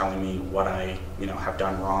people telling me what I, you know, have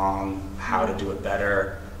done wrong, how to do it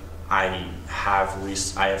better. I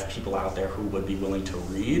have people out there who would be willing to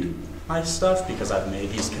read my stuff because I've made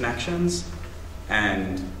these connections.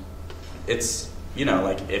 And it's, you know,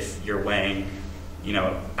 like if you're weighing, you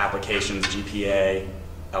know, applications, GPA,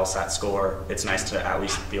 LSAT score, it's nice to at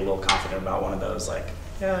least be a little confident about one of those, like,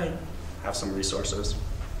 yeah, I have some resources.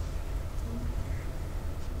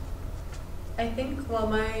 I think while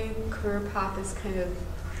my career path is kind of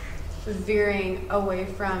veering away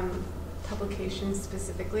from publications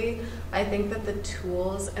specifically, I think that the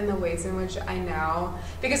tools and the ways in which I now,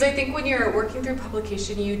 because I think when you're working through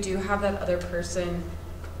publication, you do have that other person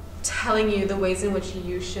telling you the ways in which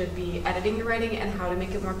you should be editing your writing and how to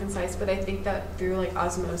make it more concise, but I think that through like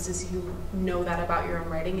osmosis, you know that about your own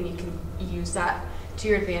writing and you can use that to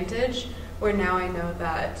your advantage, where now I know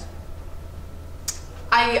that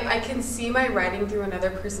I can see my writing through another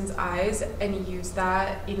person's eyes and use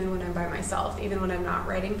that even when I'm by myself. Even when I'm not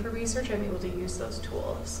writing for research, I'm able to use those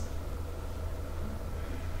tools.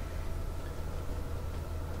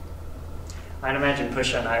 I'd imagine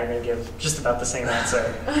Pusha and I are going to give just about the same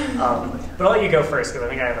answer. But I'll let you go first, because I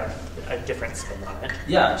think I have a different spin on it.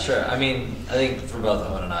 Yeah, sure. I mean, I think for both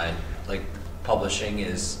Owen and I, like, publishing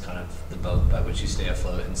is kind of the boat by which you stay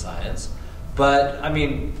afloat in science. But, I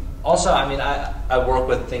mean, also, I mean, I work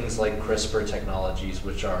with things like CRISPR technologies,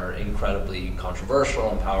 which are incredibly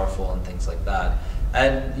controversial and powerful and things like that.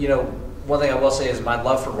 And, you know, one thing I will say is my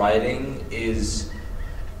love for writing is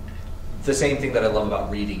the same thing that I love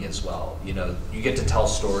about reading as well. You know, you get to tell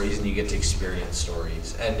stories and you get to experience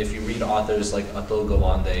stories. And if you read authors like Atul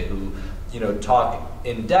Gawande, who, you know, talk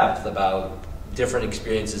in depth about different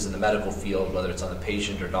experiences in the medical field, whether it's on the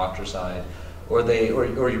patient or doctor side, or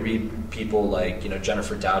you read people like, you know,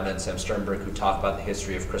 Jennifer Doudna and Sam Sternberg, who talk about the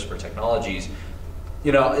history of CRISPR technologies,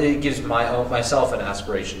 you know, it gives myself an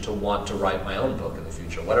aspiration to want to write my own book in the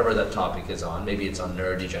future, whatever that topic is on. Maybe it's on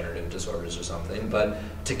neurodegenerative disorders or something, but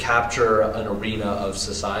to capture an arena of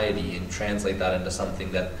society and translate that into something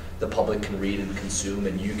that the public can read and consume,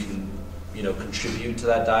 and you can, you know, contribute to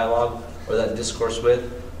that dialogue or that discourse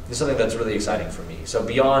with, is something that's really exciting for me. So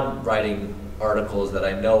beyond writing articles that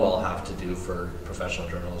I know I'll have to do for professional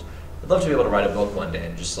journals, I'd love to be able to write a book one day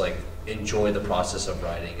and just like enjoy the process of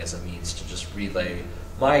writing as a means to just relay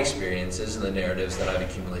my experiences and the narratives that I've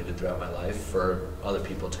accumulated throughout my life for other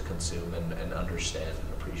people to consume and understand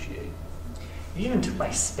and appreciate. You even took my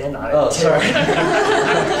spin on it. Oh, sorry.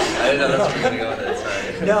 I didn't know that's where you were going to go with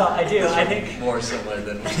it, sorry. No, I do. I think more similar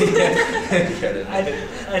than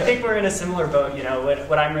I think we're in a similar boat. You know,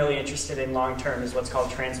 what I'm really interested in long term is what's called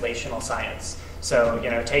translational science. So, you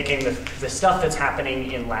know, taking the stuff that's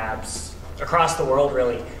happening in labs across the world,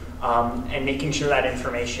 really, and making sure that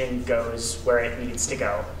information goes where it needs to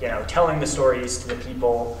go. You know, telling the stories to the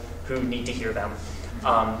people who need to hear them.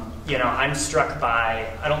 You know, I'm struck by,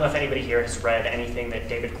 I don't know if anybody here has read anything that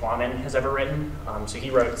David Quammen has ever written. So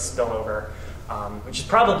he wrote Spillover, which is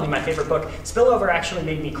probably my favorite book. Spillover actually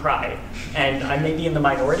made me cry, and I may be in the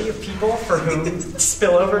minority of people for whom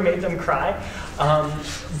Spillover made them cry.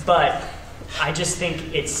 But I just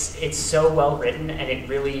think it's so well written, and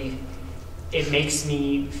it makes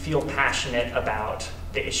me feel passionate about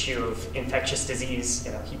the issue of infectious disease.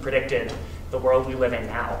 You know, he predicted the world we live in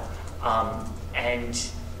now. And,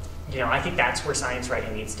 you know, I think that's where science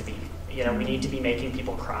writing needs to be. You know, we need to be making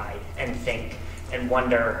people cry and think and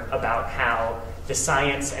wonder about how the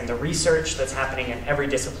science and the research that's happening in every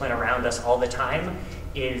discipline around us all the time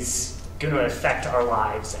is going to affect our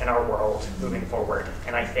lives and our world moving forward.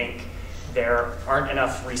 And I think there aren't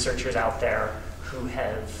enough researchers out there who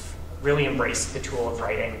have really embraced the tool of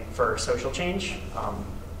writing for social change.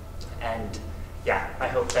 And yeah, I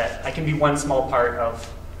hope that I can be one small part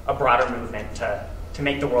of a broader movement to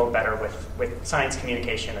make the world better with science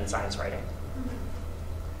communication and science writing.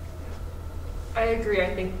 I agree.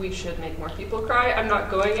 I think we should make more people cry. I'm not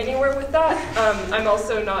going anywhere with that. I'm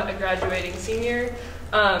also not a graduating senior.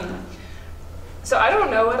 So I don't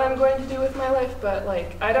know what I'm going to do with my life, but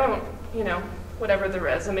like, I don't, whatever the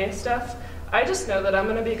resume stuff, I just know that I'm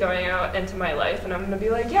going to be going out into my life and I'm going to be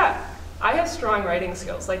like, yeah, I have strong writing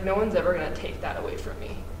skills. Like, no one's ever going to take that away from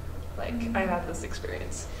me. Like, I have this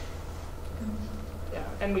experience. Yeah,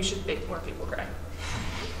 and we should make more people cry.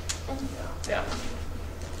 Yeah.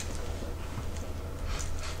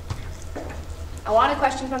 I want a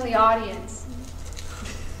question from the audience.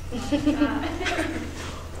 Do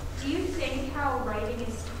you think how writing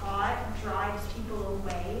is taught drives people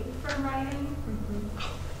away from writing?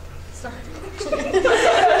 Sorry.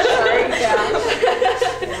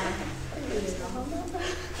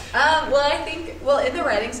 Well, I think, in the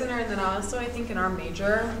Writing Center and then also I think in our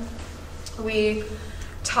major, we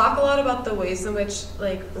talk a lot about the ways in which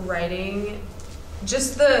like writing,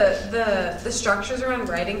 just the structures around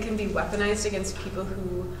writing can be weaponized against people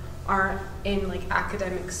who aren't in like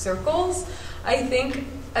academic circles. I think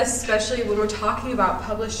especially when we're talking about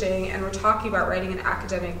publishing and we're talking about writing in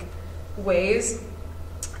academic ways,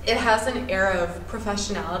 it has an air of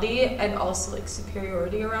professionality and also like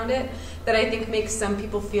superiority around it that I think makes some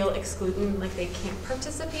people feel excluded and like they can't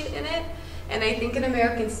participate in it. And I think in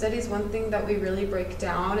American Studies, one thing that we really break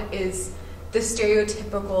down is the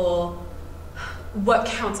stereotypical what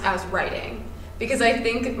counts as writing. Because I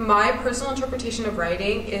think my personal interpretation of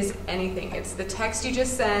writing is anything. It's the text you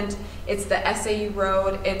just sent, it's the essay you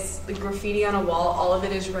wrote, it's the graffiti on a wall, all of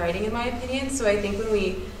it is writing in my opinion. So I think when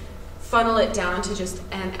we funnel it down to just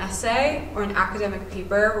an essay or an academic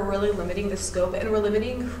paper, we're really limiting the scope and we're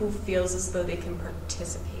limiting who feels as though they can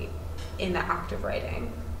participate in the act of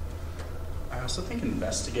writing. I also think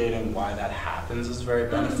investigating why that happens is very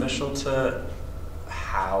beneficial to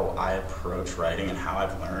how I approach writing and how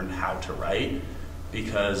I've learned how to write,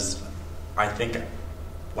 because I think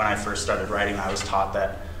when I first started writing, I was taught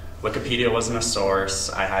that Wikipedia wasn't a source.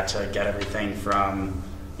 I had to get everything from,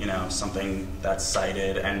 something that's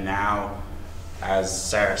cited. And now, as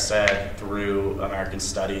Sarah said, through American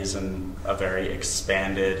Studies and a very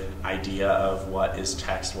expanded idea of what is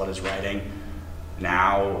text, what is writing,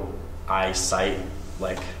 now I cite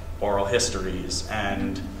like oral histories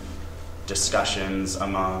and discussions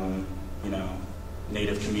among,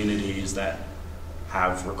 Native communities that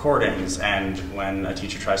have recordings, and when a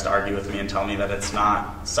teacher tries to argue with me and tell me that it's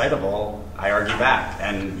not citable, I argue back,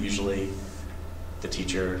 and usually the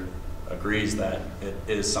teacher agrees that it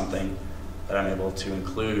is something that I'm able to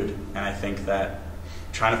include. And I think that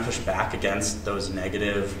trying to push back against those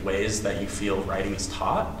negative ways that you feel writing is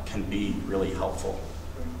taught can be really helpful.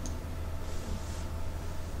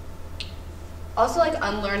 Also, like,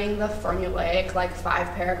 unlearning the formulaic,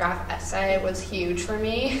 5-paragraph essay was huge for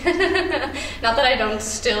me. Not that I don't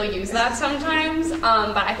still use that sometimes, but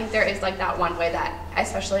I think there is, that one way that,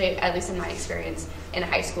 especially, at least in my experience in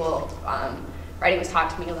high school, writing was taught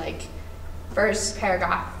to me, first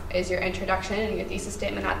paragraph is your introduction and your thesis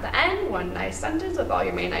statement at the end, one nice sentence with all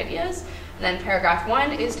your main ideas, and then paragraph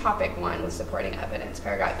 1 is topic 1 with supporting evidence.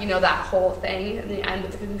 Paragraph, that whole thing, and the end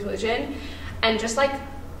with the conclusion. And just,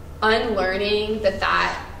 unlearning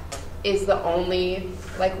that is the only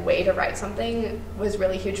way to write something was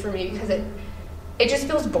really huge for me, because it just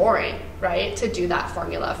feels boring, right, to do that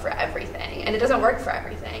formula for everything, and it doesn't work for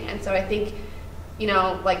everything. And so I think,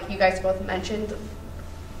 like you guys both mentioned,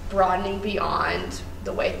 broadening beyond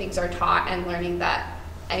the way things are taught and learning that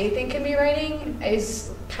anything can be writing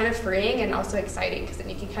is kind of freeing and also exciting, because then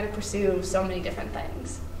you can kind of pursue so many different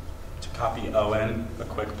things. To copy Owen, a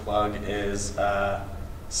quick plug is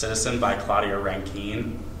Citizen by Claudia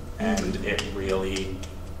Rankine, and it really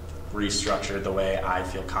restructured the way I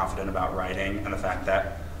feel confident about writing, and the fact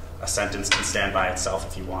that a sentence can stand by itself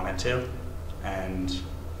if you want it to, and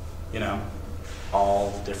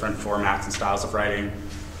all different formats and styles of writing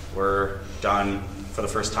were done for the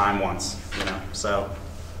first time once, so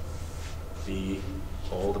be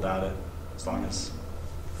bold about it, as long as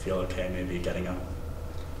you feel okay maybe getting a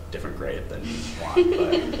different grade than you want,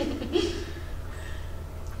 but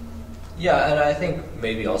yeah, and I think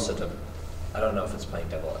maybe also I don't know if it's playing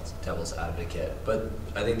devil's advocate, but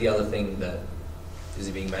I think the other thing that is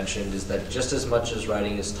being mentioned is that just as much as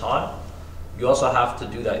writing is taught, you also have to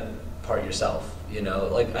do that part yourself. You know,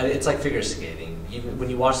 like it's like figure skating. Even when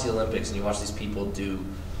you watch the Olympics and you watch these people do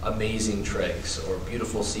amazing tricks or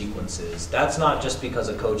beautiful sequences, that's not just because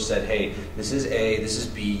a coach said, hey, this is A, this is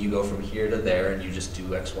B, you go from here to there and you just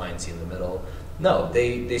do X, Y, and Z in the middle. No,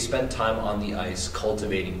 they spend time on the ice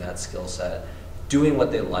cultivating that skill set, doing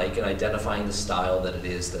what they like and identifying the style that it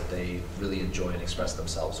is that they really enjoy and express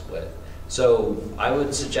themselves with. So I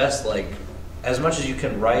would suggest, like, as much as you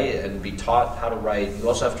can write and be taught how to write, you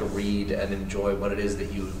also have to read and enjoy what it is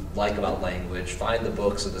that you like about language, find the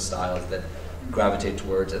books or the styles that gravitate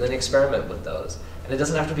towards, and then experiment with those. And it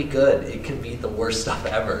doesn't have to be good. It can be the worst stuff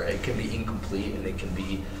ever. It can be incomplete, and it can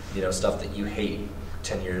be, you know, stuff that you hate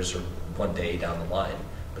 10 years or one day down the line.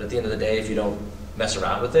 But at the end of the day, if you don't mess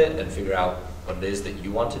around with it and figure out what it is that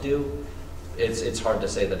you want to do, it's hard to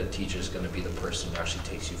say that a teacher is going to be the person who actually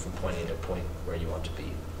takes you from point A to point where you want to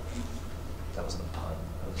be. That wasn't a pun.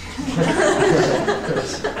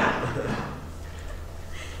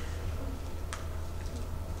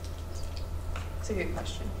 It's a good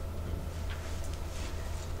question.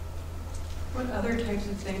 What other types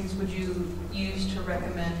of things would you use to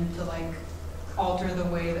recommend to like alter the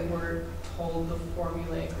way that we're told the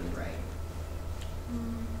formulaically right?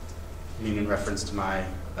 You mean in reference to my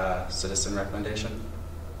citizen recommendation?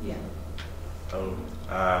 Yeah. Oh,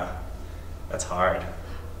 that's hard.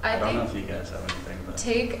 I don't know if you guys have anything, but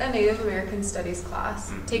Take a Native American Studies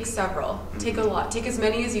class. Take several. Take a lot. Take as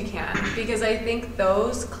many as you can, because I think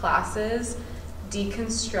those classes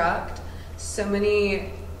deconstruct so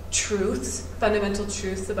many truths, fundamental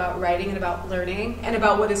truths about writing and about learning and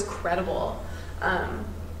about what is credible. And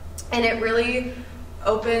it really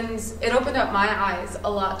opened up my eyes a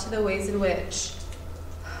lot to the ways in which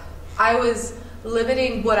I was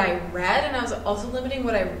limiting what I read, and I was also limiting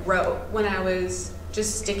what I wrote when I was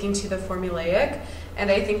just sticking to the formulaic. And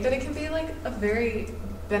I think that it can be like a very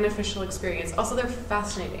beneficial experience. Also, they're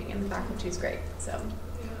fascinating, and the faculty is great. So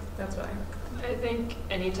that's what I recommend. I think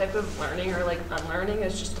any type of learning or like unlearning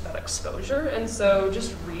is just about exposure, and so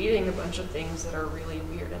just reading a bunch of things that are really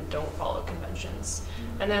weird and don't follow conventions.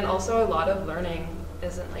 And then also a lot of learning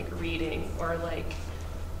isn't like reading or like,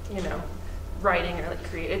 you know, writing or like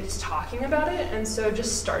creating, it's talking about it. And so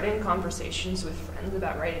just starting conversations with friends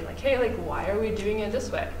about writing, like, hey, like, why are we doing it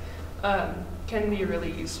this way, can be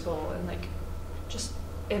really useful, and like just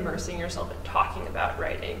immersing yourself in talking about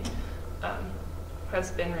writing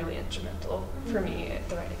has been really instrumental for me at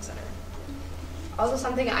the Writing Center. Also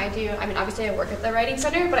something I do, I mean, obviously I work at the Writing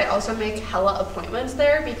Center, but I also make hella appointments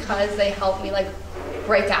there because they help me like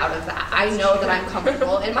break out of that. I know that I'm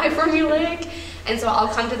comfortable in my formulaic, and so I'll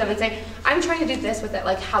come to them and say, I'm trying to do this with it,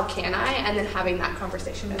 like how can I? And then having that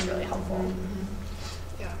conversation is really helpful.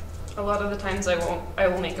 Yeah, a lot of the times I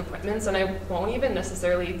will make appointments, and I won't even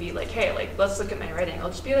necessarily be like, hey, like, let's look at my writing.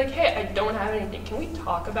 I'll just be like, hey, I don't have anything. Can we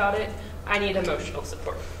talk about it? I need emotional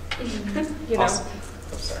support. You know? Awesome.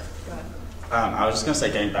 Oh, sorry. Go ahead. I was just going to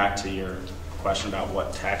say, getting back to your question about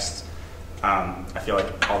what text, I feel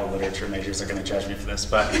like all the literature majors are going to judge me for this,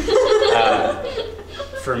 but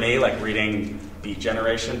for me, like reading Beat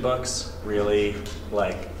Generation books really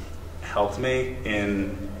like helped me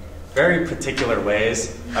in very particular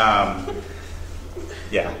ways. Yeah,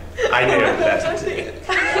 I knew that. That's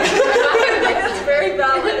very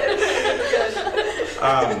valid.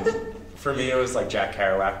 For me, it was like Jack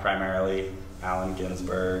Kerouac primarily, Allen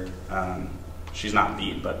Ginsberg. She's not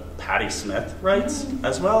Beat, but Patti Smith writes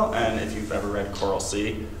as well. And if you've ever read Coral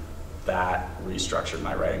Sea, that restructured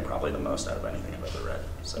my writing probably the most out of anything I've ever read.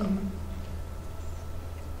 So.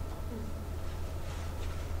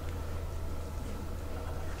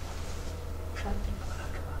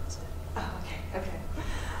 Okay.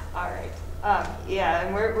 All right. Yeah,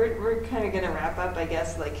 and we're kind of gonna wrap up, I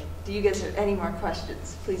guess. Like, do you guys have any more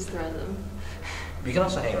questions? Please throw them. You can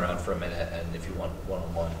also hang around for a minute, and if you want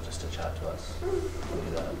one-on-one, just to chat to us, we'll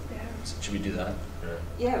do that. Yeah. Should we do that? Or?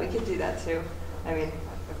 Yeah, we could do that too. I mean,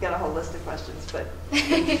 I've got a whole list of questions, but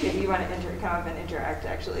if you want to come up and interact,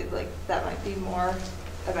 actually, like that might be more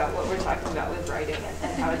about what we're talking about with writing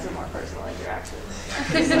and how it's a more personal interaction.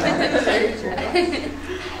 So,